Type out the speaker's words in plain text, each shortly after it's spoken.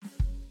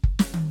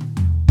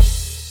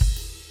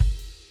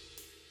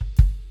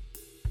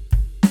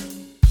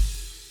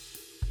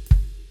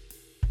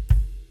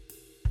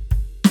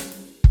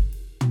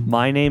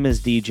My name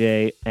is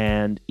DJ,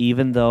 and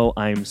even though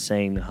I'm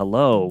saying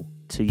hello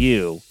to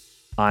you,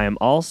 I am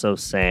also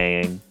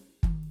saying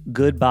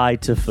goodbye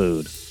to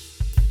food.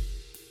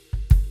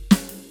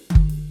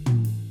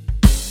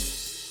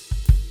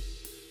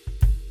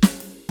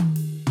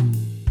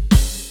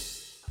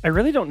 I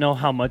really don't know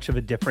how much of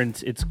a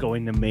difference it's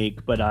going to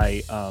make, but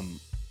I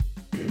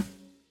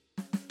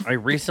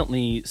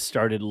recently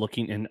started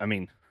looking, and I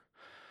mean,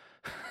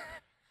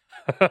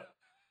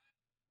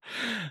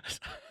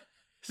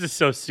 this is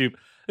so stupid.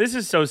 This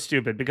is so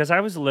stupid because I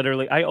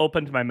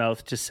opened my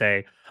mouth to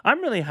say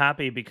I'm really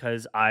happy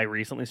because I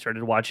recently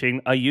started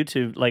watching I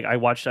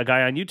watched a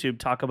guy on YouTube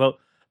talk about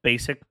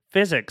basic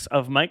physics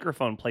of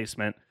microphone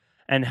placement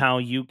and how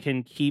you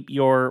can keep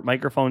your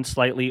microphone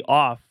slightly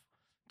off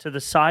to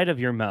the side of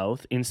your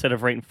mouth instead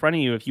of right in front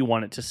of you if you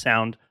want it to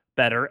sound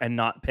better and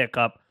not pick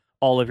up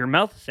all of your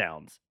mouth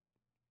sounds.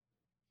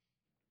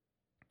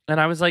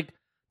 And I was like,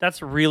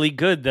 that's really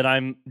good that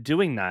I'm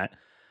doing that.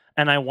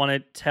 And I want to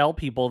tell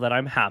people that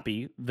I'm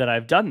happy that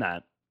I've done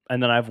that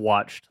and that I've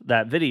watched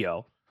that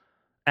video.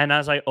 And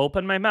as I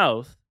open my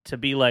mouth to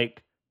be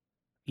like,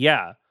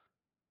 yeah,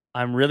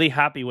 I'm really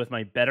happy with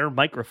my better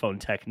microphone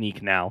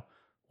technique now.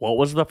 What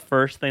was the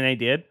first thing I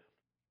did?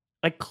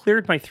 I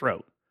cleared my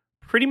throat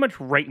pretty much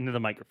right into the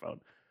microphone,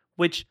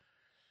 which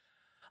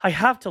I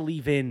have to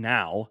leave in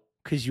now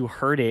because you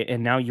heard it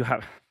and now you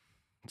have...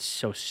 It's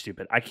so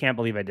stupid. I can't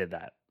believe I did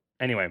that.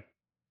 Anyway,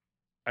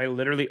 I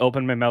literally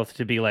opened my mouth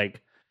to be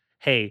like,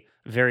 hey,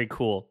 very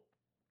cool.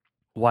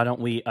 Why don't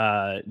we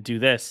do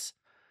this?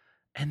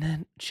 And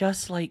then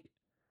just like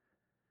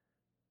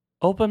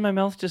opened my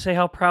mouth to say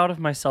how proud of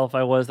myself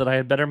I was that I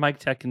had better mic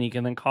technique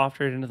and then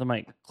coughed right into the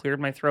mic, cleared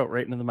my throat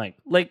right into the mic.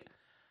 Like,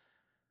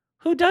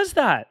 who does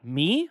that?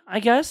 Me, I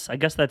guess. I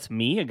guess that's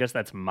me. I guess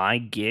that's my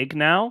gig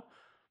now.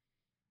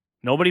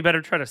 Nobody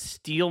better try to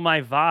steal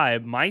my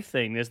vibe. My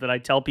thing is that I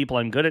tell people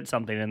I'm good at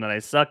something and then I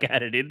suck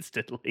at it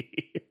instantly.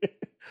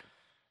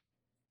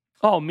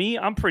 Oh, me?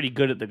 I'm pretty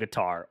good at the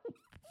guitar.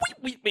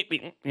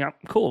 Yeah,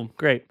 cool.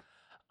 Great.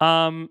 What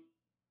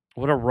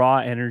a raw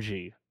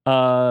energy.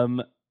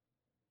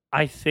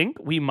 I think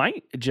we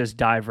might just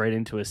dive right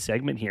into a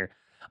segment here.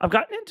 I've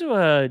gotten into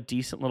a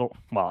decent little,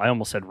 well, I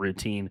almost said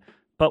routine,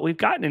 but we've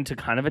gotten into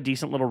kind of a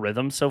decent little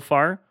rhythm so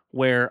far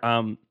where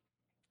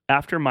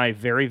after my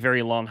very,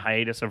 very long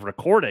hiatus of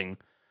recording,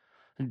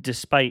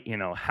 despite,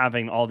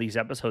 having all these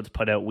episodes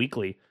put out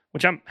weekly,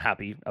 which I'm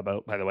happy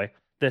about, by the way,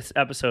 this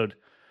episode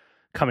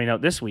coming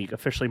out this week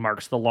officially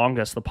marks the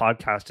longest the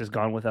podcast has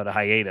gone without a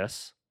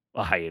hiatus.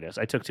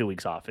 I took 2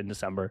 weeks off in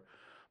December,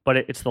 but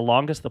it's the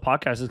longest the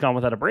podcast has gone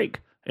without a break.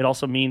 It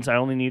also means I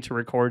only need to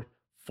record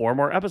 4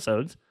 more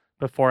episodes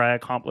before I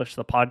accomplish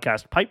the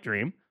podcast pipe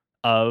dream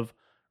of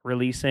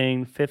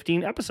releasing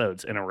 15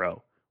 episodes in a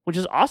row, which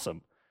is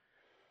awesome.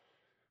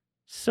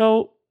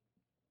 So,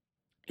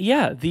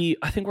 yeah,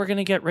 I think we're going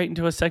to get right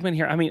into a segment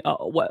here. I mean,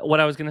 what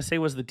I was going to say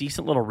was the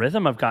decent little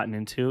rhythm I've gotten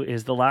into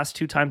is the last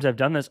 2 times I've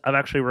done this, I've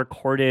actually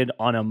recorded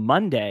on a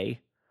Monday.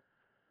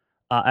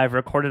 I've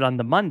recorded on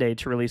the Monday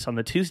to release on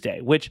the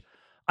Tuesday, which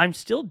I'm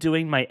still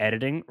doing my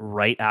editing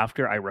right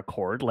after I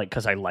record, like,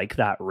 because I like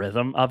that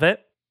rhythm of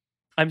it.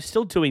 I'm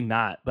still doing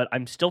that, but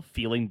I'm still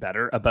feeling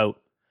better about,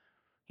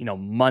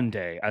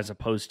 Monday as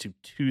opposed to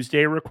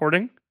Tuesday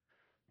recording.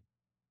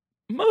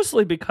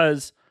 Mostly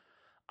because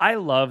I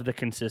love the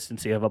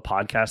consistency of a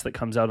podcast that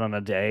comes out on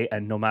a day,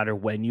 and no matter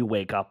when you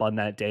wake up on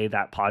that day,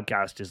 that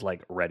podcast is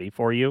like ready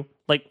for you.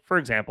 Like, for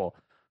example,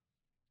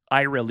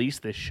 I release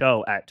this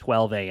show at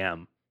 12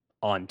 a.m.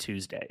 on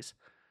Tuesdays.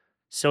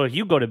 So if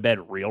you go to bed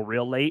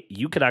real late,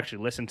 you could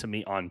actually listen to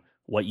me on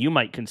what you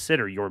might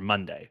consider your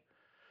Monday.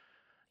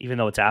 Even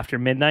though it's after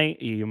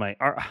midnight, you might...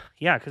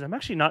 Yeah, because I'm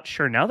actually not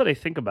sure. Now that I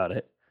think about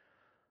it,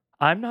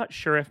 I'm not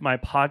sure if my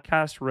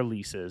podcast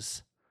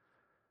releases...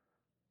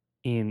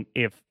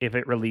 if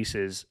it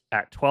releases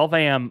at 12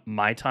 a.m.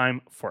 my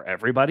time for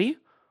everybody,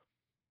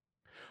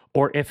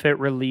 or if it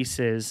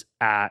releases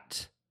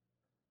at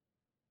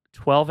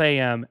 12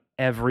 a.m.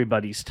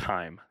 everybody's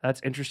time.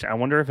 That's interesting. I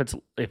wonder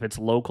if it's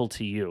local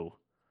to you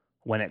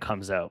when it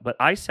comes out. But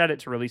I set it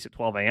to release at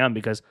 12 a.m.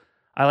 because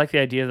I like the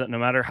idea that no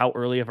matter how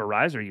early of a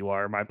riser you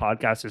are, my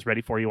podcast is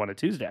ready for you on a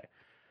Tuesday.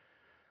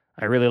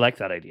 I really like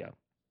that idea.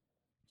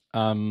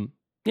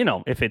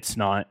 If it's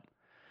not...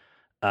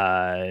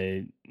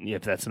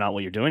 if that's not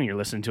what you're doing, you're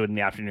listening to it in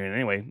the afternoon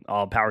anyway,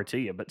 all power to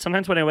you. But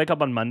sometimes when I wake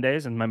up on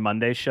Mondays and my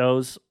Monday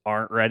shows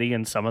aren't ready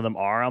and some of them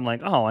are, I'm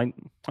like,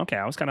 okay,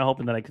 I was kind of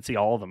hoping that I could see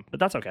all of them, but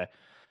that's okay.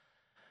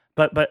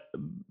 But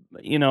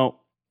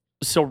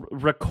so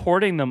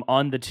recording them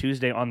on the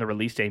Tuesday on the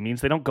release day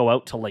means they don't go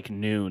out till like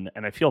noon,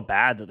 and I feel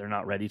bad that they're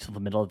not ready till the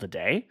middle of the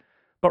day.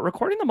 But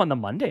recording them on the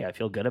Monday, I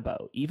feel good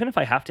about, even if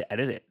I have to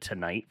edit it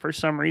tonight for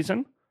some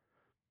reason,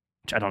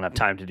 which I don't have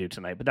time to do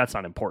tonight, but that's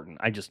not important.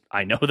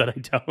 I know that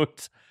I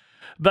don't.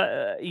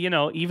 But,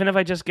 even if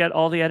I just get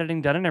all the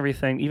editing done and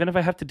everything, even if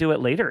I have to do it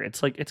later, it's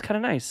kind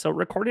of nice. So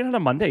recording on a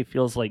Monday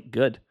feels like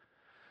good.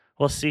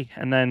 We'll see.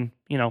 And then,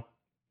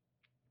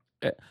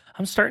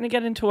 I'm starting to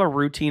get into a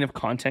routine of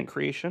content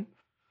creation.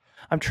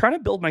 I'm trying to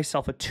build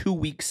myself a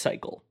 2-week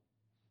cycle,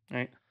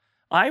 right?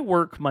 I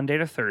work Monday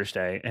to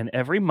Thursday, and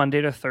every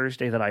Monday to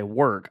Thursday that I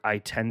work, I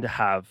tend to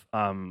have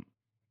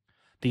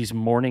these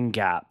morning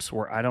gaps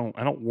where I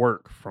don't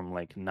work from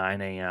like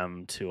 9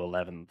 a.m. to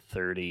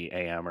 11:30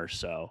 a.m. or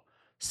so,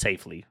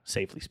 safely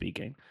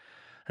speaking.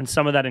 And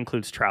some of that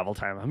includes travel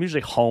time. I'm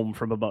usually home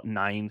from about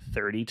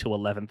 9:30 to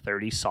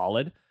 11:30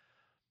 solid.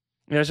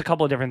 There's a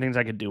couple of different things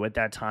I could do at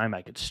that time.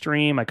 I could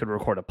stream, I could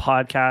record a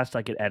podcast,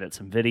 I could edit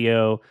some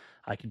video,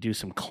 I could do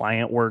some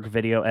client work,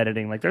 video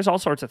editing. Like there's all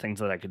sorts of things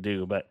that I could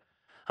do, but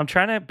I'm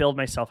trying to build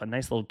myself a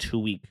nice little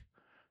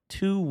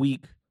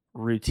 2-week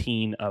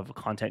routine of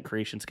content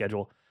creation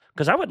schedule,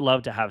 because I would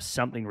love to have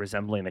something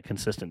resembling a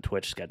consistent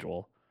Twitch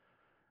schedule.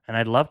 And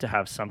I'd love to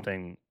have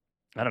something,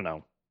 I don't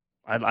know.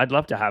 I'd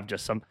love to have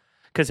just some,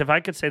 because if I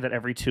could say that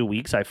every 2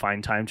 weeks I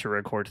find time to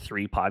record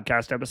 3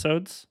 podcast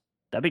episodes,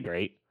 that'd be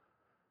great.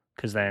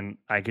 Because then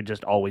I could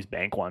just always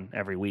bank one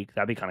every week.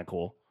 That'd be kind of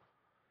cool.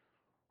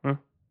 Huh?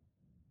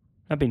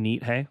 That'd be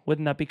neat, hey?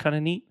 Wouldn't that be kind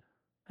of neat?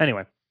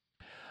 Anyway.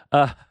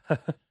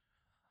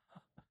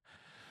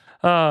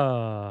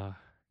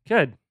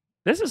 Good.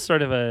 This is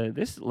sort of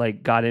this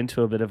like got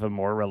into a bit of a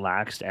more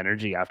relaxed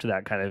energy after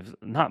that kind of,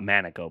 not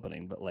manic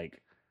opening, but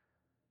like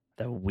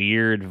the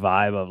weird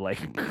vibe of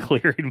like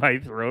clearing my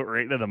throat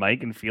right into the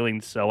mic and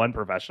feeling so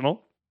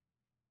unprofessional.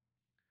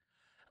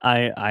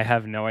 I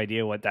have no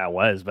idea what that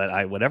was,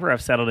 but whatever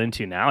I've settled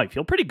into now, I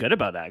feel pretty good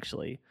about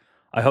actually.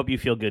 I hope you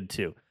feel good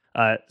too.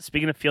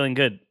 Speaking of feeling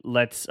good,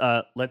 let's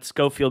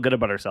go feel good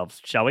about ourselves,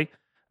 shall we?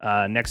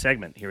 Next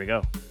segment. Here we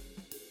go.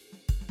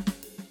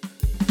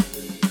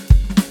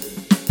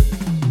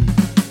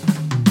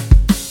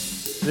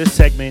 This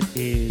segment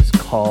is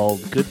called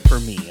Good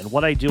For Me. And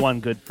what I do on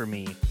Good For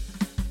Me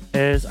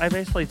is I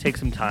basically take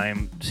some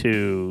time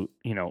to,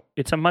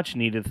 it's a much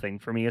needed thing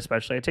for me,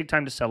 especially. I take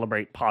time to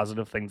celebrate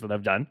positive things that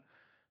I've done.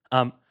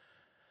 I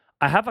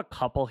have a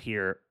couple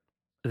here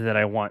that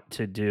I want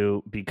to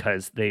do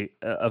because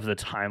of the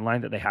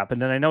timeline that they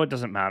happened. And I know it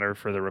doesn't matter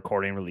for the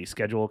recording release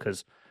schedule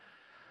because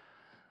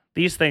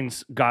these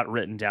things got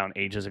written down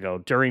ages ago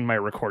during my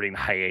recording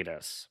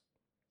hiatus.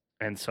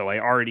 And so I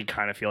already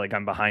kind of feel like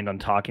I'm behind on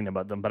talking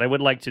about them, but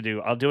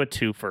I'll do a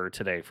 2 for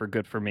today for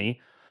Good For Me.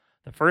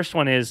 The first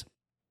one is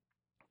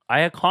I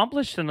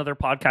accomplished another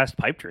podcast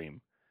pipe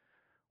dream,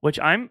 which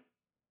I'm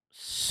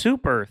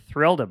super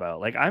thrilled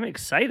about. Like I'm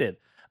excited.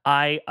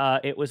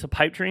 It was a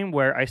pipe dream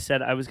where I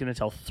said I was going to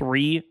tell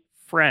 3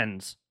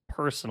 friends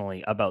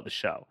personally about the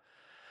show.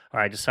 Or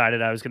I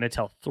decided I was going to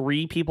tell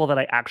 3 people that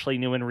I actually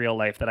knew in real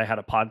life that I had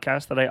a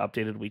podcast that I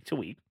updated week to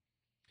week.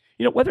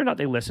 Whether or not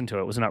they listened to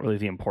it was not really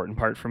the important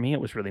part for me. It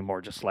was really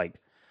more just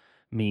like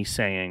me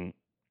saying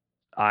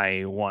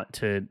I want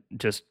to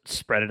just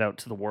spread it out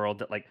to the world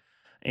that like,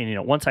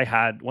 and once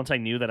I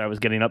knew that I was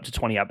getting up to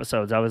 20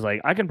 episodes, I was like,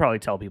 I can probably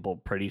tell people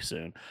pretty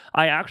soon.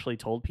 I actually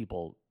told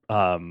people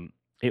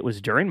it was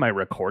during my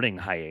recording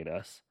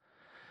hiatus,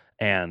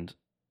 and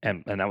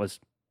that was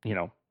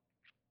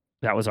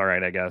that was all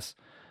right, I guess.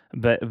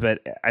 But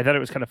I thought it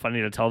was kind of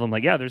funny to tell them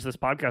like, yeah, there's this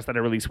podcast that I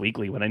release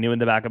weekly. When I knew in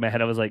the back of my head,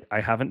 I was like,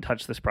 I haven't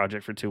touched this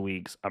project for 2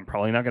 weeks. I'm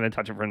probably not going to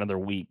touch it for another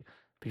week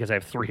because I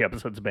have 3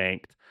 episodes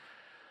banked.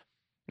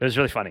 It was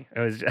really funny. It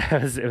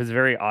was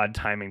very odd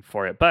timing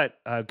for it, but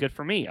good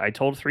for me. I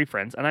told 3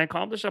 friends and I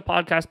accomplished a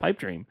podcast pipe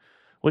dream,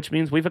 which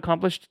means we've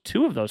accomplished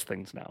 2 of those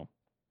things now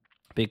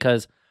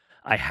because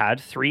I had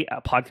 3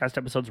 podcast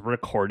episodes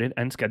recorded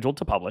and scheduled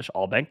to publish,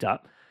 all banked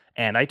up.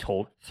 And I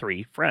told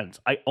 3 friends.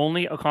 I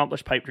only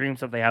accomplish pipe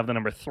dreams if they have the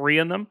number 3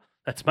 in them.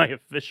 That's my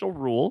official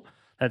rule.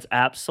 That's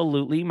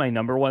absolutely my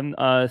number one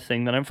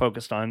thing that I'm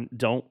focused on.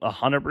 Don't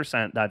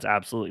 100%. That's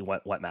absolutely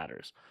what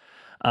matters.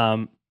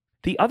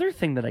 The other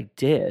thing that I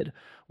did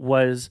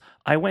was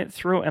I went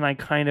through and I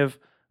kind of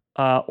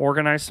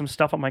organized some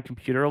stuff on my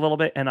computer a little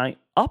bit, and I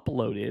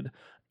uploaded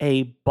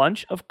a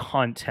bunch of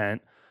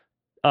content,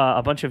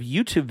 a bunch of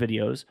YouTube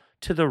videos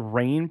to the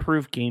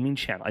Rainproof Gaming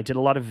channel. I did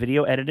a lot of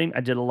video editing.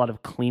 I did a lot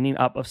of cleaning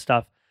up of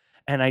stuff,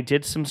 and I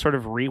did some sort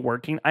of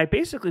reworking.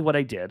 What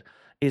I did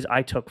is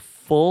I took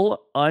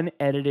full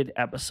unedited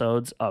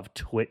episodes of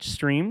Twitch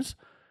streams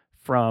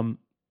from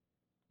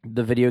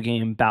the video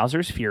game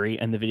Bowser's Fury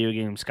and the video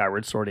game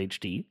Skyward Sword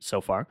HD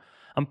so far.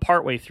 I'm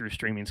partway through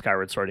streaming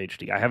Skyward Sword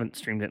HD. I haven't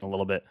streamed it in a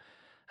little bit.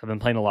 I've been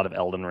playing a lot of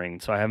Elden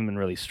Ring, so I haven't been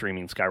really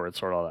streaming Skyward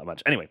Sword all that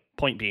much. Anyway,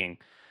 point being,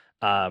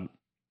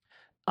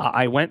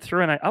 I went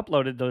through and I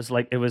uploaded those,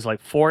 it was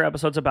 4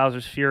 episodes of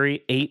Bowser's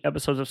Fury, 8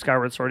 episodes of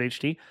Skyward Sword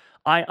HD.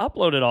 I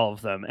uploaded all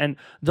of them. And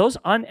those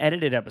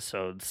unedited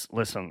episodes,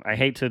 listen, I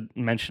hate to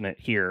mention it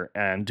here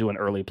and do an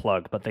early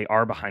plug, but they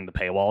are behind the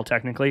paywall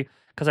technically,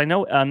 because I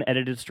know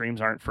unedited streams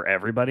aren't for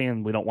everybody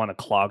and we don't want to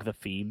clog the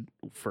feed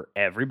for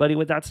everybody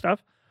with that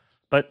stuff.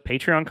 But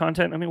Patreon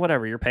content, I mean,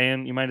 whatever, you're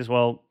paying, you might as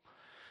well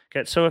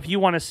get. So if you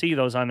want to see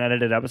those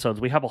unedited episodes,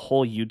 we have a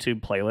whole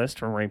YouTube playlist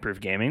from Rainproof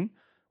Gaming.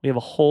 We have a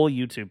whole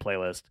YouTube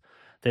playlist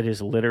that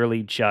is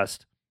literally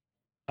just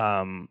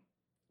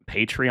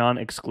Patreon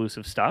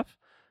exclusive stuff.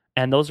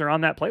 And those are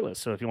on that playlist.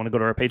 So if you want to go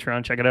to our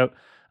Patreon, check it out.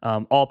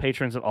 All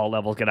patrons at all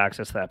levels get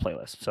access to that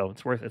playlist, so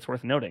it's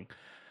worth noting.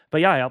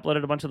 But yeah, I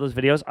uploaded a bunch of those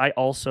videos. I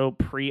also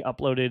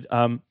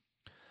pre-uploaded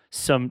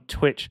some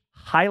Twitch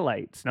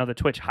highlights. Now the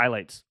Twitch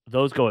highlights,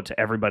 those go to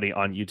everybody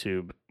on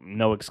YouTube.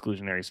 No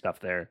exclusionary stuff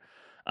there.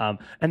 And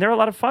they're a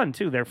lot of fun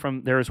too.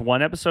 There's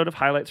one episode of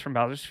highlights from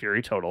Bowser's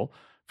Fury total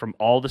from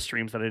all the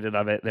streams that I did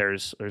of it.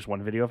 There's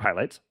one video of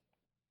highlights,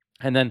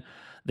 and then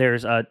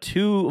there's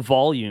 2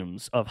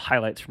 volumes of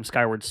highlights from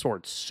Skyward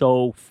Sword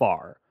so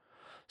far.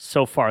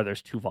 So far,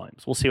 there's 2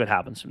 volumes. We'll see what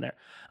happens from there.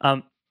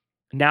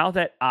 Now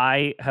that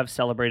I have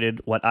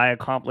celebrated what I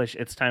accomplished,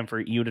 it's time for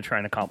you to try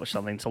and accomplish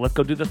something. So let's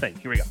go do the thing.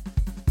 Here we go.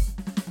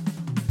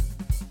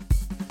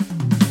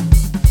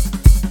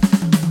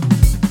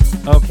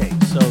 Okay,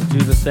 so do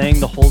the thing.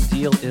 The whole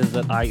deal is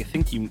that I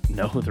think you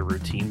know the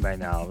routine by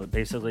now. But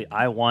basically,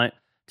 I want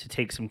to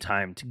take some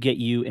time to get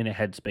you in a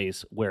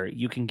headspace where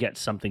you can get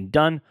something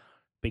done,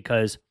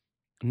 because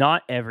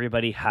not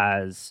everybody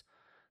has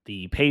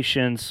the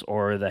patience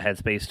or the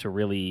headspace to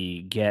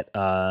really get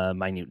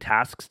minute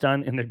tasks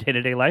done in their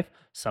day-to-day life.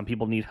 Some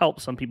people need help.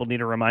 Some people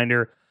need a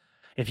reminder.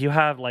 If you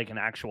have like an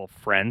actual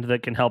friend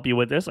that can help you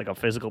with this, like a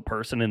physical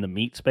person in the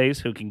meat space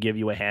who can give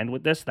you a hand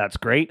with this, that's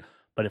great.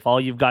 But if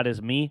all you've got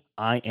is me,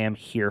 I am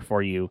here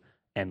for you,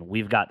 and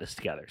we've got this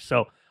together.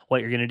 So what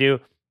you're going to do,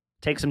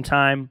 take some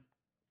time.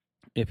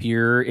 If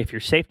you're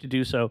safe to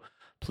do so,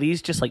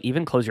 please just like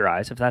even close your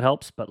eyes if that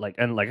helps. But like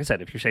I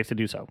said, if you're safe to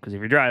do so, because if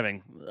you're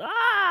driving,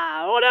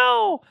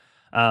 oh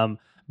no.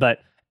 But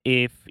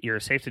if you're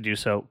safe to do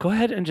so, go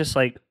ahead and just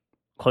like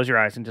close your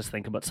eyes and just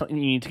think about something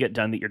you need to get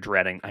done that you're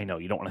dreading. I know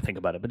you don't want to think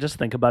about it, but just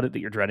think about it that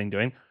you're dreading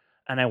doing.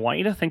 And I want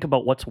you to think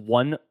about what's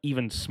one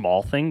even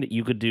small thing that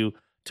you could do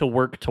to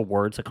work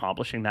towards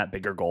accomplishing that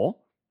bigger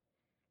goal.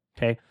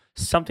 Okay.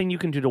 Something you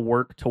can do to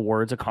work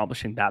towards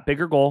accomplishing that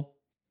bigger goal.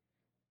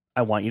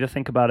 I want you to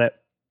think about it.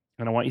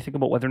 And I want you to think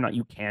about whether or not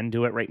you can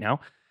do it right now.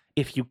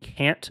 If you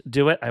can't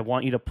do it, I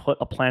want you to put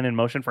a plan in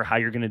motion for how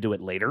you're going to do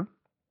it later.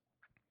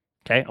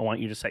 Okay. I want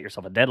you to set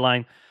yourself a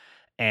deadline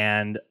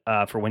and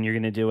for when you're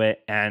going to do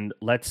it. And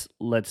let's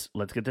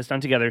get this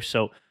done together.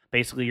 So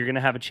basically, you're going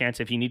to have a chance.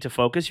 If you need to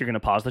focus, you're going to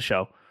pause the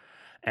show,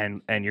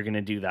 and you're going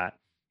to do that.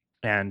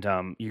 And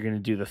you're going to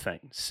do the thing.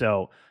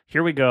 So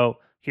here we go.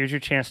 Here's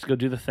your chance to go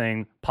do the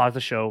thing. Pause the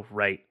show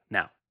right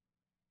now.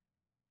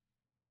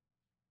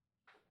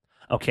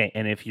 Okay,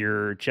 and if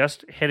you're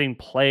just hitting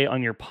play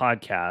on your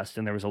podcast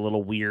and there was a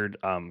little weird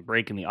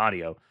break in the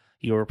audio,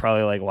 you were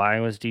probably like, why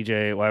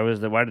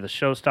did the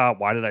show stop?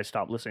 Why did I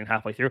stop listening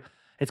halfway through?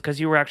 It's because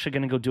you were actually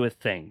going to go do a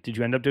thing. Did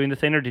you end up doing the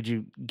thing, or did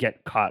you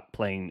get caught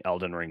playing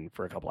Elden Ring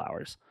for a couple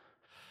hours?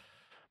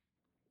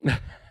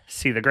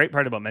 See, the great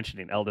part about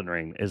mentioning Elden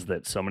Ring is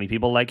that so many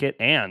people like it,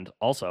 and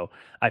also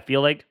I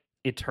feel like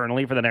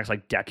eternally for the next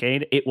like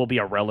decade, it will be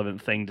a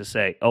relevant thing to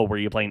say, oh, were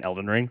you playing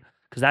Elden Ring?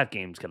 Because that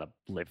game's going to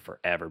live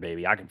forever,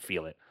 baby. I can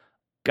feel it.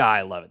 God,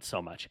 I love it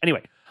so much.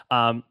 Anyway,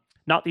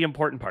 not the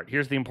important part.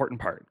 Here's the important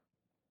part.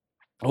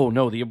 Oh,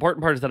 no, the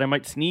important part is that I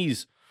might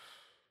sneeze.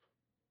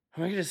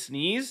 Am I going to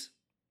sneeze?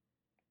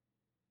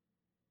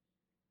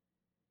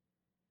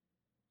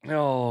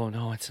 Oh,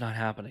 no, it's not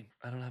happening.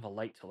 I don't have a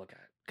light to look at.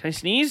 Can I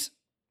sneeze?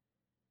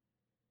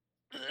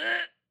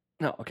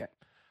 No, okay.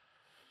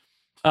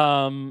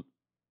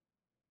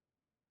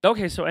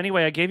 Okay, so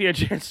anyway, I gave you a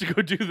chance to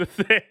go do the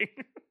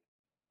thing.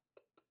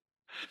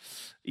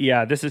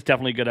 Yeah, this is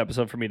definitely a good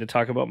episode for me to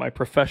talk about my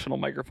professional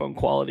microphone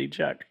quality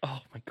check. Oh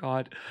my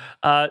God.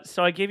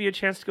 So I gave you a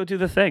chance to go do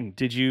the thing.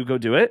 Did you go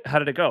do it? How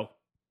did it go?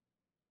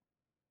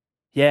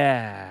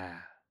 Yeah.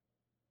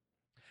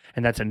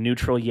 And that's a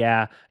neutral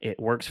yeah. It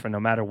works for no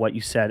matter what you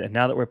said. And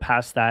now that we're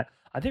past that,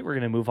 I think we're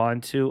going to move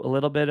on to a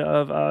little bit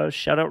of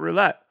shout out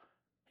roulette.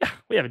 Yeah,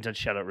 we haven't done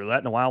shout out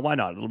roulette in a while. Why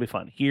not? It'll be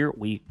fun. Here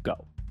we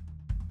go.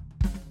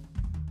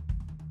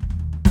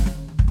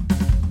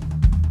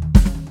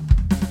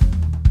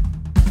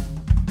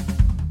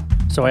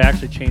 So I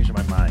actually changed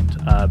my mind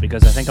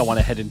because I think I want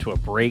to head into a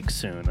break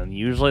soon. And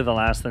usually the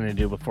last thing I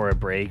do before a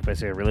break,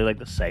 basically I really like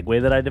the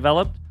segue that I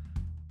developed.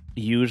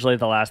 Usually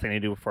the last thing I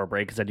do before a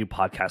break is I do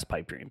podcast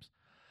pipe dreams.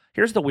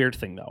 Here's the weird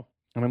thing though.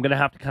 And I'm going to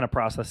have to kind of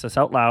process this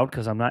out loud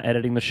because I'm not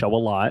editing the show a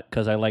lot,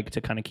 because I like to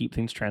kind of keep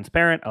things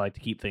transparent. I like to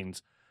keep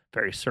things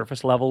very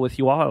surface level with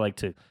you all. I like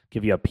to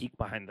give you a peek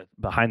behind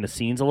the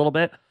scenes a little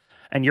bit.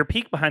 And your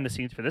peek behind the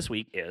scenes for this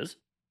week is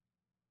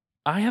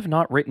I have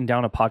not written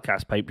down a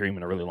podcast pipe dream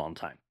in a really long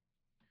time.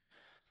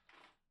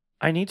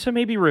 I need to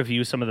maybe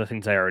review some of the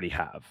things I already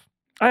have.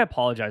 I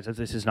apologize if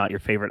this is not your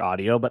favorite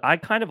audio, but I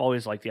kind of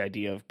always like the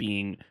idea of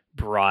being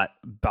brought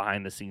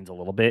behind the scenes a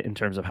little bit in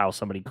terms of how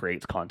somebody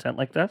creates content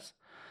like this.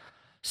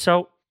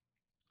 So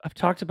I've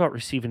talked about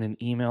receiving an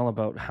email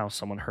about how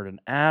someone heard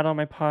an ad on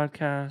my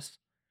podcast.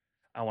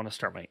 I want to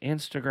start my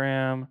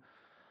Instagram.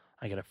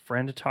 I get a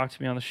friend to talk to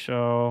me on the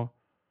show.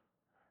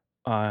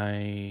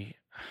 I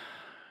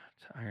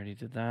already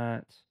did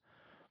that.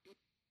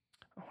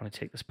 I want to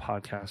take this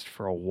podcast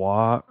for a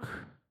walk.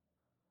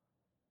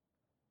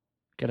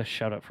 Get a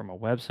shout out from a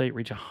website.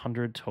 Reach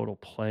 100 total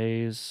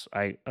plays.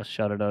 I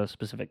shouted out a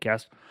specific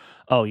guest.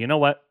 Oh, you know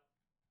what?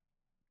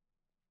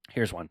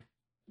 Here's one.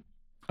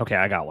 Okay,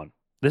 I got one.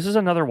 This is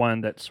another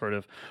one that sort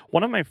of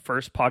one of my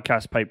first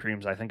podcast pipe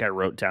dreams I think I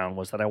wrote down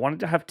was that I wanted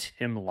to have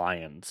Tim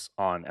Lyons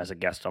on as a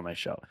guest on my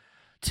show.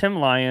 Tim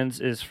Lyons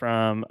is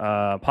from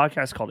a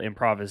podcast called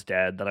Improv is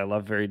Dead that I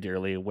love very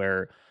dearly,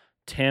 where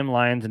Tim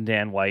Lyons and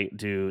Dan White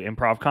do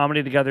improv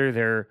comedy together.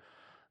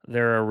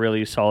 They're a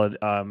really solid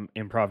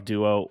improv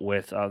duo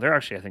with they're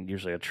actually I think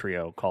usually a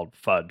trio called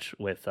Fudge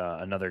with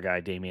another guy,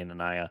 Damian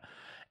Anaya.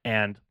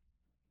 And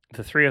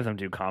the three of them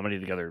do comedy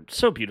together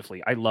so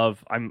beautifully.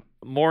 I'm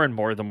more and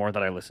more the more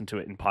that I listen to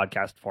it in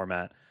podcast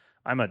format.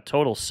 I'm a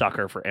total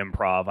sucker for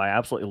improv. I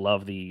absolutely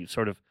love the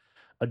sort of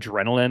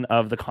adrenaline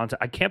of the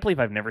content. I can't believe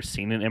I've never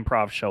seen an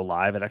improv show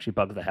live. It actually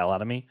bugs the hell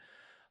out of me.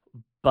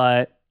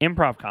 But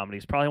improv comedy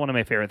is probably one of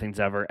my favorite things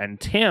ever. And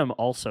Tim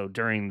also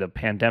during the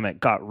pandemic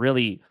got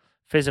really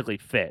physically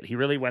fit. He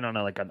really went on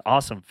like an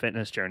awesome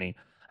fitness journey.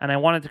 And I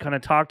wanted to kind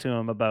of talk to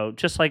him about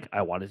just like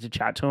I wanted to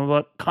chat to him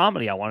about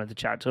comedy. I wanted to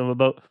chat to him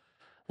about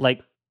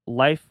like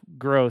life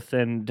growth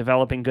and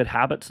developing good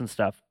habits and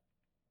stuff.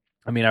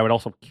 I mean, I would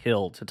also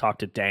kill to talk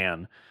to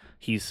Dan.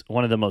 He's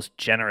one of the most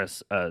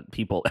generous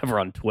people ever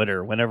on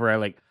Twitter. Whenever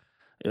I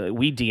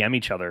we DM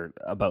each other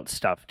about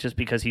stuff just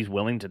because he's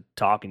willing to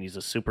talk and he's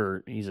a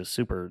super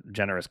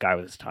generous guy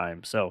with his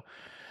time. So,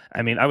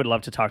 I mean, I would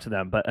love to talk to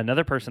them. But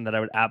another person that I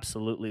would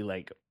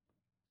absolutely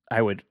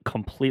I would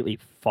completely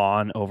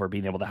fawn over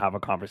being able to have a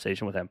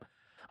conversation with him.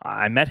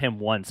 I met him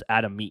once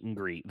at a meet and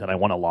greet that I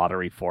won a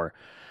lottery for.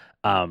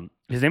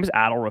 His name is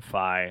Adil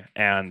Rafai,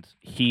 and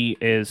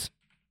he's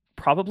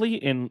probably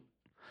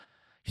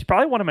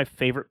one of my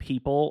favorite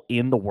people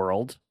in the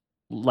world.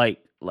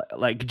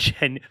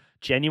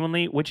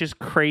 Genuinely, which is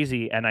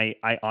crazy. And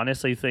I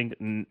honestly think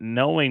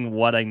knowing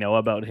what I know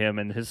about him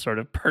and his sort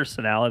of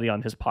personality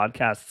on his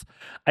podcasts,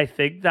 I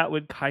think that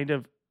would kind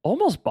of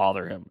almost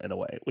bother him in a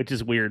way, which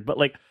is weird. But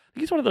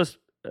he's one of those,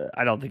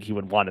 I don't think he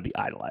would want to be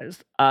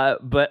idolized.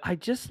 But I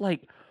just how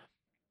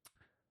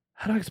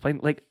do I explain?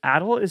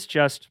 Adil is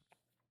just,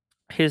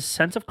 his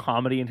sense of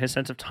comedy and his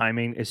sense of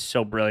timing is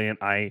so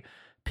brilliant. I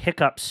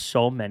pick up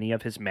so many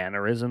of his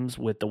mannerisms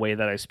with the way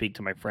that I speak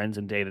to my friends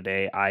in day to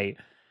day.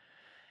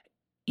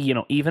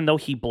 Even though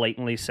he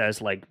blatantly says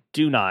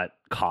do not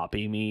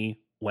copy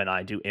me when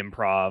I do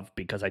improv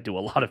because I do a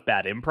lot of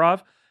bad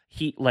improv,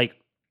 he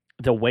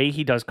the way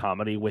he does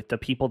comedy with the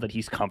people that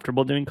he's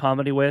comfortable doing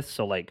comedy with.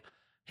 So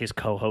his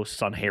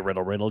co-hosts on Hey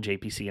Riddle Riddle,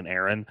 JPC and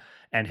Aaron,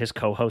 and his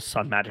co-hosts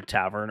on Magic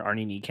Tavern,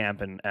 Arnie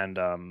Niekamp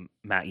and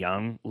Matt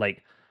Young,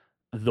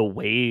 the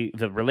way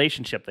the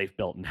relationship they've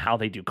built and how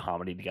they do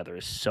comedy together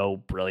is so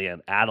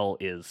brilliant. Adil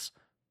is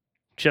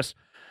just,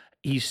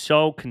 he's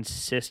so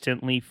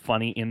consistently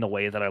funny in the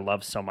way that I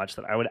love so much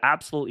that I would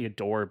absolutely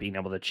adore being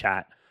able to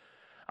chat.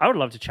 I would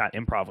love to chat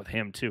improv with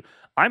him too.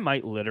 I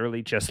might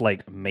literally just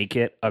make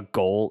it a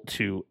goal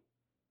to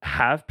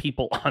have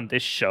people on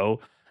this show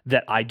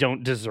that I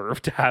don't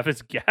deserve to have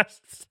as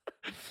guests.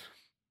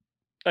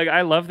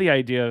 I love the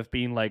idea of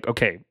being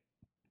okay,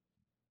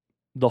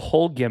 the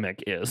whole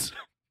gimmick is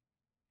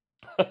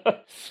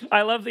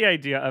I love the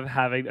idea of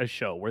having a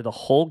show where the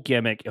whole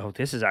gimmick,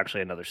 this is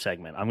actually another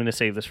segment. I'm going to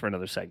save this for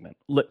another segment.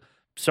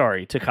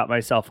 Sorry to cut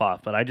myself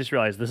off, but I just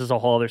realized this is a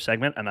whole other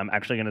segment and I'm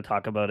actually going to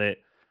talk about it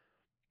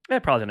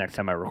probably the next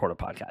time I record a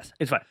podcast.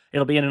 It's fine.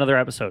 It'll be in another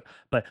episode.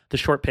 But the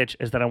short pitch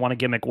is that I want a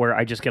gimmick where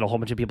I just get a whole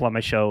bunch of people on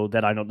my show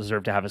that I don't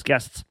deserve to have as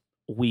guests.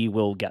 We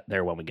will get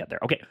there when we get there.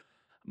 Okay.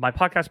 My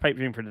podcast pipe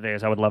dream for today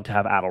is I would love to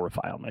have Adil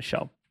Rafai on my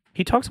show.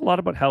 He talks a lot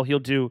about how he'll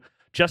do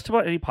just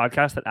about any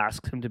podcast that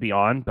asks him to be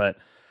on, but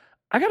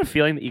I got a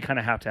feeling that you kind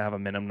of have to have a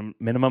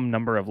minimum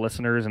number of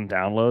listeners and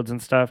downloads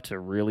and stuff to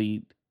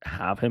really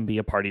have him be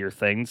a part of your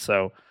thing.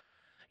 So,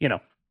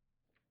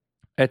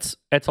 it's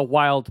a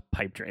wild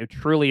pipe dream. It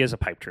truly is a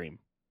pipe dream.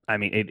 I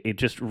mean, it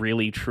just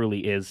really,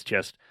 truly is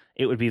just,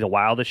 it would be the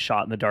wildest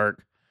shot in the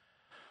dark.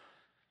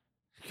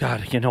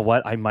 God, you know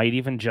what? I might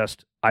even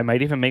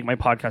make my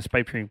podcast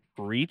pipe dream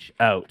reach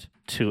out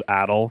to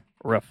Adil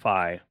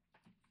Rafai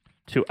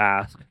to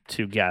ask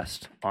to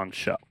guest on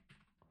show.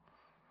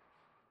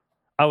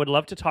 I would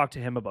love to talk to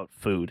him about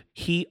food.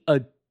 He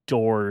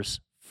adores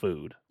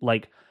food.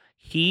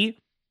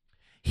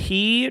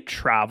 He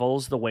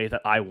travels the way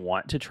that I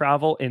want to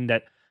travel, in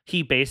that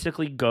he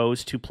basically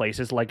goes to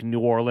places like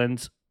New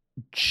Orleans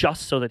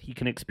just so that he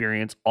can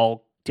experience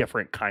all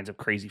different kinds of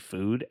crazy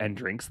food and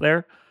drinks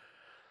there.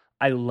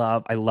 I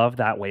love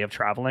that way of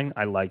traveling.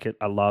 I like it.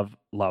 I love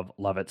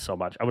it so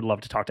much. I would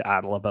love to talk to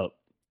Adil about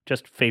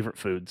just favorite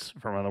foods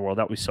from around the world.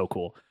 That would be so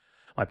cool.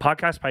 My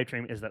podcast pipe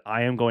dream is that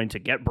I am going to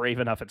get brave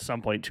enough at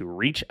some point to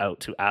reach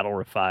out to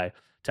Adil Rafai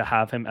to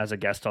have him as a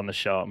guest on the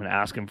show. I'm going to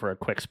ask him for a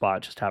quick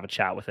spot, just to have a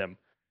chat with him.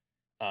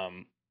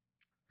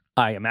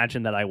 I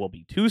imagine that I will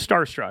be too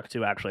starstruck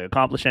to actually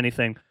accomplish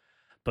anything,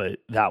 but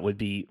that would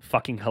be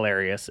fucking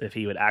hilarious if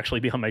he would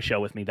actually be on my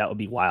show with me. That would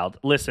be wild.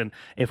 Listen,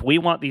 if we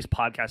want these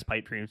podcast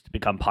pipe dreams to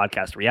become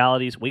podcast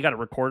realities, we got to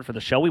record for the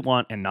show we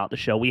want and not the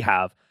show we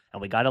have.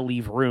 And we got to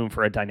leave room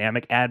for a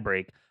dynamic ad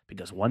break,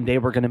 because one day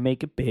we're going to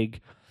make it big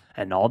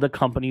and all the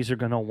companies are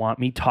going to want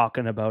me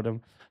talking about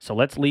them. So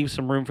let's leave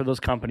some room for those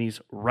companies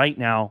right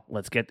now.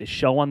 Let's get the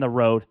show on the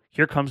road.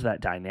 Here comes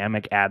that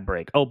dynamic ad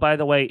break. Oh, by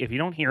the way, if you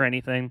don't hear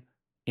anything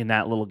in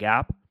that little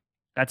gap,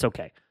 that's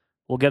okay.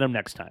 We'll get them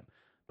next time.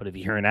 But if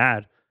you hear an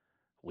ad,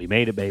 we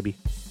made it, baby.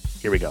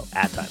 Here we go.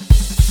 Ad time.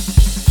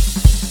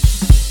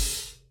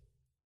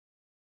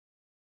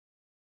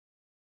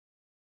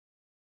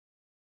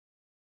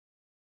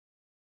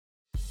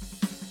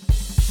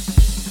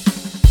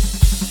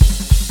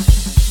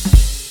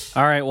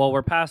 All right, well,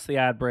 we're past the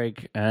ad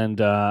break, and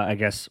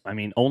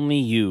only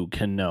you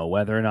can know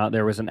whether or not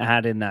there was an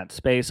ad in that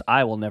space.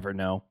 I will never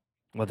know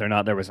whether or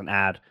not there was an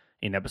ad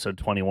in episode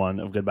 21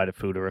 of Goodbye to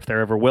Food, or if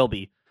there ever will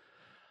be.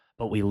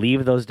 But we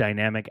leave those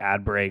dynamic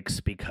ad breaks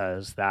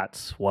because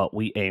that's what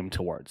we aim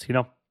towards. You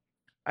know,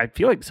 I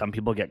feel like some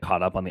people get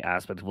caught up on the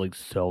aspect of like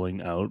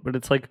selling out, but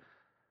it's like,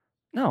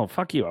 no,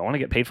 fuck you. I want to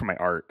get paid for my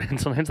art. And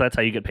sometimes that's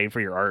how you get paid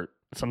for your art.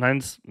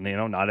 Sometimes,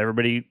 not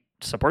everybody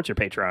supports your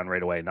Patreon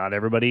right away. Not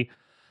everybody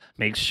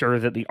makes sure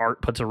that the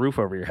art puts a roof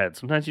over your head.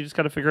 Sometimes you just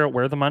got to figure out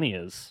where the money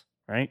is,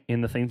 right?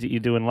 In the things that you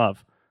do and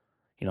love.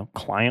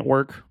 Client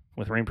work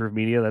with Rainproof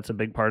Media, that's a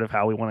big part of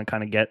how we want to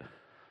kind of get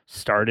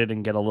started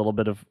and get a little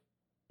bit of,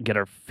 get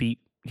our feet,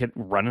 hit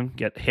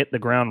the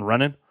ground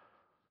running.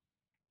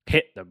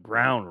 Hit the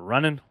ground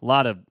running. A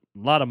lot of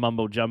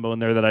mumbo jumbo in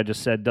there that I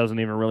just said doesn't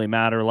even really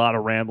matter. A lot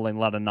of rambling, a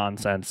lot of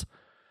nonsense.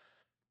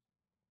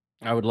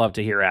 I would love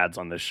to hear ads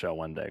on this show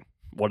one day.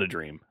 What a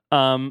dream.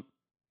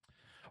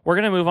 We're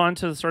going to move on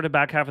to the sort of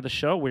back half of the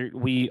show.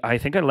 I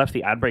think I left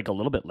the ad break a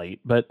little bit late,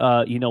 but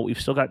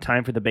we've still got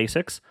time for the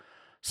basics,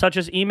 such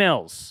as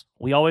emails.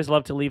 We always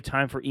love to leave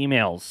time for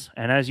emails.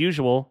 And as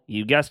usual,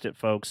 you guessed it,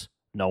 folks,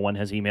 no one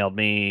has emailed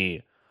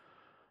me.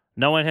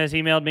 No one has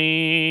emailed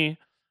me.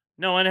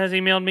 No one has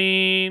emailed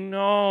me.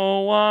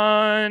 No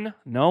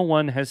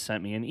one has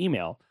sent me an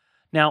email.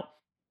 Now,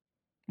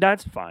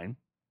 that's fine,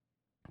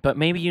 but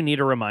maybe you need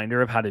a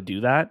reminder of how to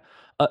do that.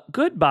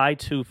 Goodbye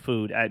to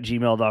food at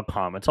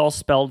gmail.com. It's all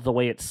spelled the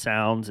way it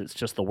sounds. It's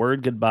just the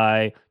word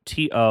goodbye,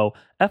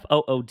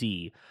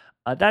 TOFOOD.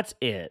 That's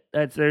it.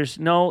 There's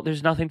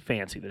nothing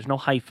fancy. There's no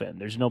hyphen.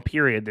 There's no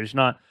period. There's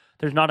not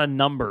a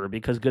number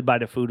because goodbye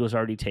to food was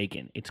already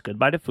taken. It's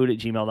goodbye to food at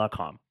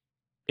gmail.com.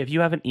 If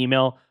you have an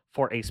email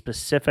for a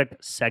specific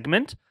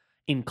segment,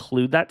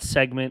 include that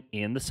segment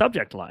in the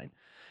subject line.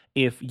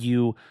 If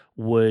you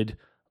would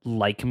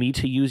like me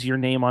to use your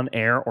name on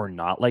air or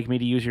not like me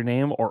to use your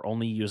name or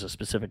only use a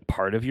specific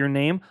part of your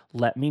name,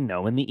 let me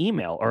know in the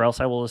email, or else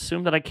I will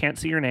assume that I can't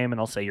see your name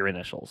and I'll say your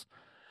initials.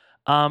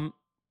 Email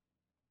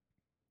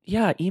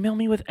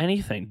me with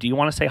anything. Do you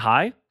want to say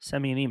hi?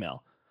 Send me an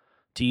email.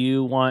 Do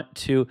you want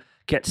to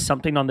get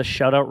something on the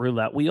shout out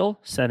roulette wheel?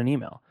 Send an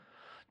email.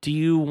 Do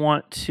you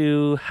want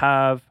to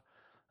have,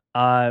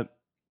 do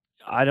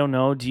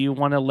you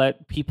want to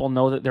let people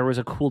know that there was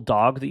a cool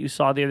dog that you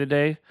saw the other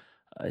day?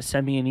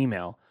 Send me an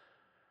email.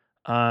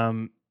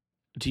 Do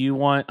you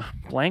want,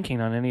 blanking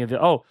on any of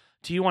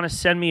do you want to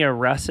send me a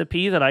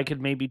recipe that I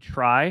could maybe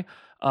try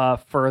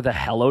for the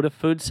Hello to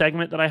Food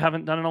segment that I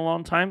haven't done in a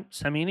long time?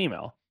 Send me an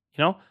email.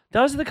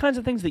 Those are the kinds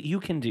of things that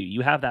you can do.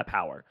 You have that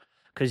power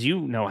because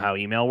you know how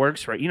email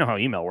works, right? You know how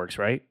email works,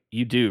 right?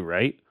 You do,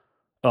 right?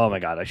 Oh my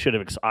God,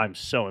 I'm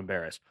so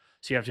embarrassed.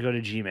 So you have to go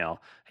to Gmail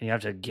and you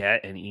have to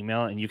get an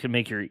email and you can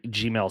make your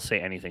Gmail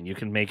say anything. You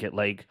can make it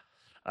like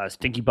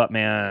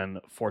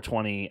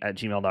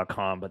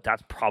stinkybuttman420@gmail.com, but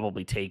that's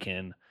probably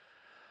taken.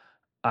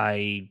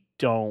 I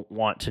don't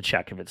want to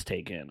check if it's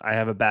taken. I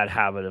have a bad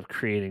habit of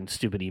creating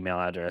stupid email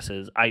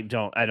addresses. I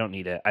don't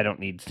need it. I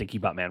don't need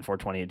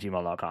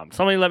stinkybuttman420@gmail.com.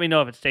 Somebody let me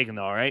know if it's taken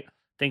though, all right?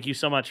 Thank you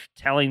so much for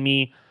telling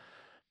me.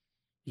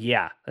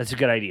 Yeah, that's a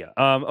good idea.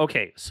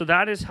 Okay, so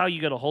that is how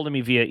you get a hold of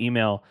me via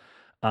email.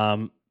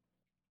 And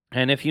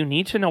if you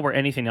need to know where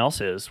anything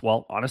else is,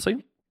 well,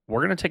 honestly, we're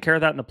going to take care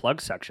of that in the plug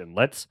section.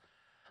 Let's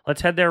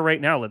head there right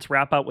now. Let's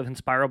wrap up with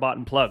InspiroBot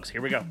and plugs.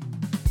 Here we go.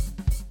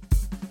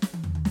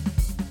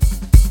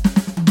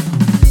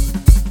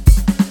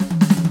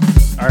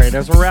 All right,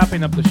 as we're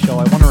wrapping up the show,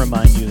 I want to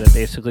remind you that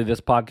basically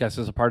this podcast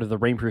is a part of the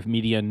Rainproof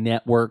Media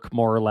Network,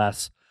 more or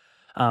less.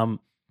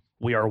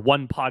 We are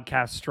one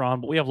podcast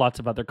strong, but we have lots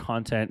of other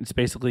content. It's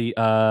basically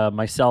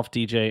myself,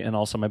 DJ, and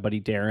also my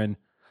buddy Darren.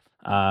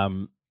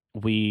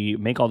 We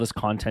make all this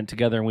content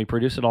together, and we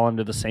produce it all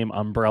under the same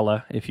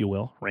umbrella, if you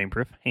will,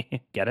 Rainproof.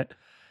 Get it?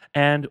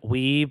 And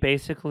we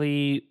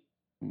basically,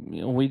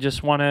 we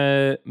just want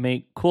to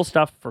make cool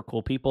stuff for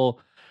cool people,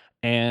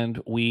 and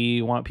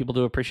we want people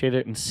to appreciate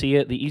it and see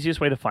it. The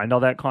easiest way to find all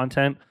that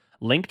content,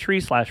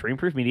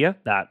 Linktree/Rainproof Media.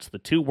 That's the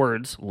two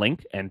words,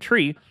 link and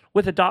tree,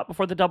 with a dot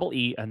before the double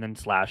E, and then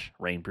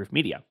 /Rainproof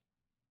Media.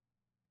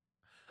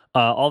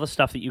 All the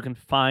stuff that you can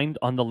find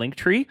on the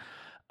Linktree.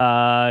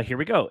 Here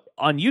we go.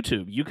 On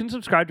YouTube, you can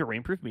subscribe to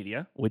Rainproof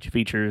Media, which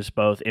features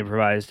both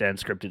improvised and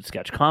scripted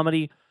sketch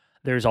comedy.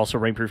 There's also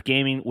Rainproof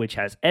Gaming, which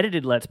has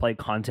edited Let's Play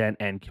content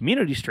and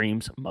community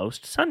streams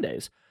most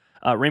Sundays.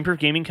 Rainproof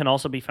Gaming can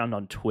also be found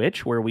on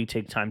Twitch, where we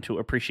take time to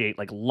appreciate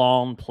like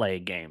long play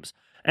games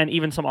and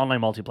even some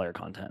online multiplayer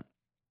content.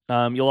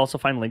 You'll also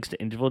find links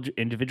to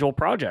individual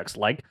projects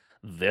like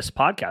this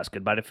podcast,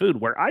 Goodbye to Food,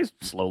 where I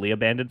slowly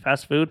abandoned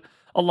fast food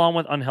along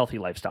with unhealthy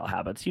lifestyle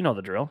habits. You know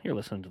the drill. You're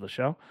listening to the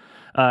show.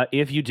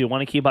 If you do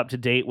want to keep up to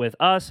date with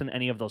us and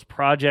any of those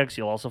projects,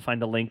 you'll also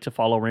find a link to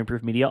follow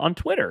Rainproof Media on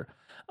Twitter.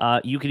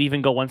 You could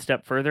even go one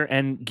step further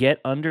and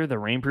get under the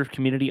Rainproof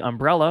community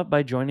umbrella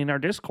by joining our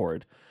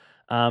Discord.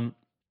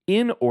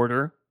 In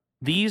order,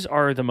 these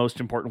are the most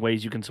important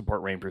ways you can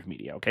support Rainproof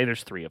Media, okay?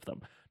 There's 3 of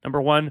them.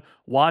 Number 1,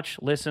 watch,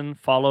 listen,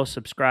 follow,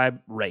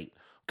 subscribe, rate.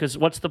 Because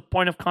what's the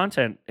point of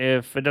content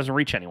if it doesn't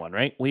reach anyone,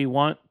 right? We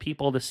want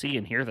people to see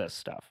and hear this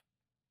stuff.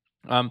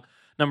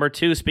 Number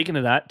 2, speaking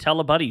of that, tell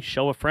a buddy,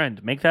 show a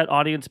friend, make that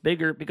audience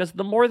bigger, because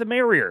the more the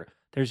merrier.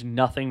 There's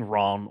nothing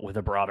wrong with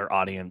a broader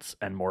audience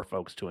and more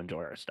folks to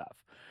enjoy our stuff.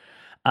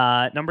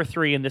 Number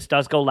 3, and this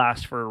does go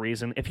last for a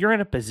reason, if you're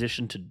in a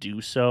position to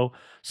do so,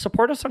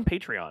 support us on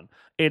Patreon.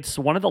 It's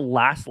one of the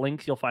last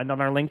links you'll find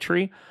on our link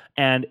tree,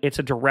 and it's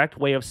a direct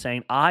way of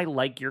saying, I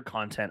like your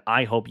content.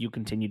 I hope you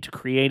continue to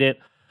create it.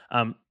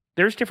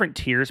 There's different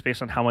tiers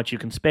based on how much you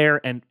can spare,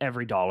 and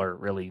every dollar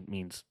really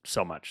means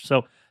so much.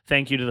 So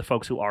thank you to the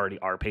folks who already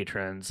are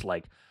patrons,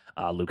 like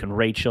Luke and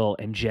Rachel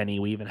and Jenny.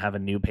 We even have a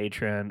new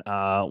patron,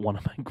 one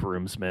of my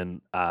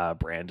groomsmen,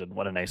 Brandon.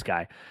 What a nice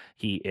guy.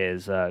 He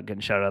is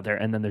getting shouted out there.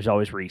 And then there's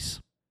always Reese.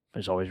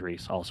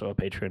 Also a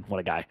patron. What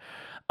a guy.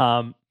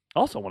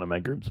 Also one of my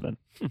groomsmen.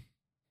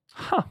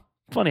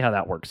 Funny how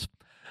that works.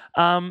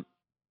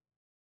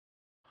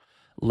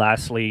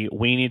 Lastly,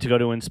 we need to go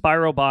to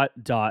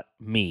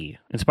inspirobot.me.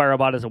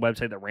 Inspirobot is a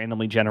website that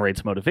randomly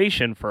generates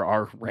motivation for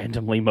our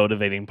randomly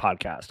motivating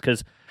podcast.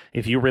 Because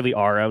if you really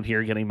are out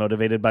here getting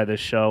motivated by this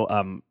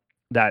show,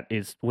 that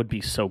would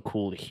be so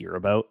cool to hear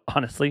about,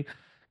 honestly.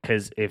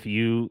 Because if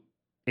you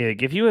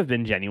have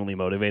been genuinely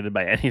motivated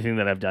by anything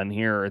that I've done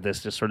here, or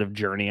this just sort of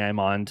journey I'm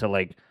on to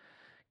like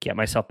get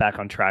myself back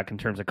on track in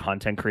terms of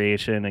content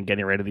creation and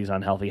getting rid of these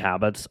unhealthy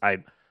habits,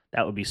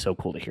 that would be so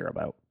cool to hear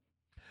about.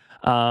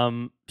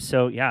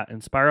 So yeah,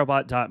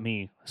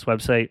 inspirobot.me, this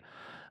website,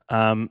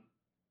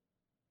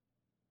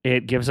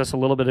 it gives us a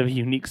little bit of a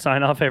unique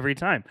sign off every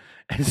time.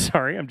 And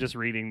sorry, I'm just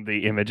reading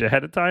the image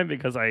ahead of time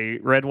because I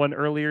read one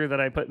earlier that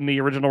I put in the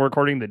original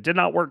recording that did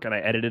not work and I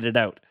edited it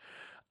out.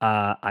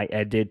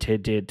 Edited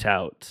it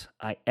out.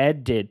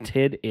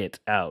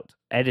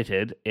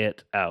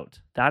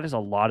 That is a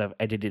lot of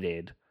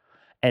edited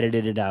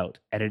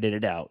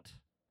it out.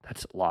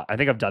 That's a lot. I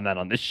think I've done that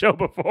on this show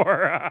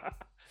before.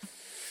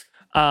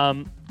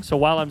 So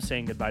while I'm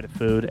saying goodbye to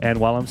food and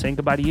while I'm saying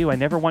goodbye to you, I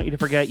never want you to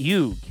forget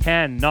you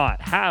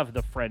cannot have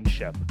the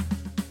friendship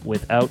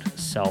without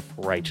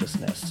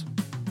self-righteousness.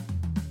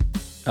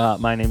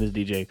 My name is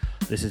DJ.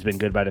 This has been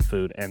Goodbye to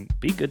Food, and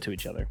be good to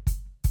each other.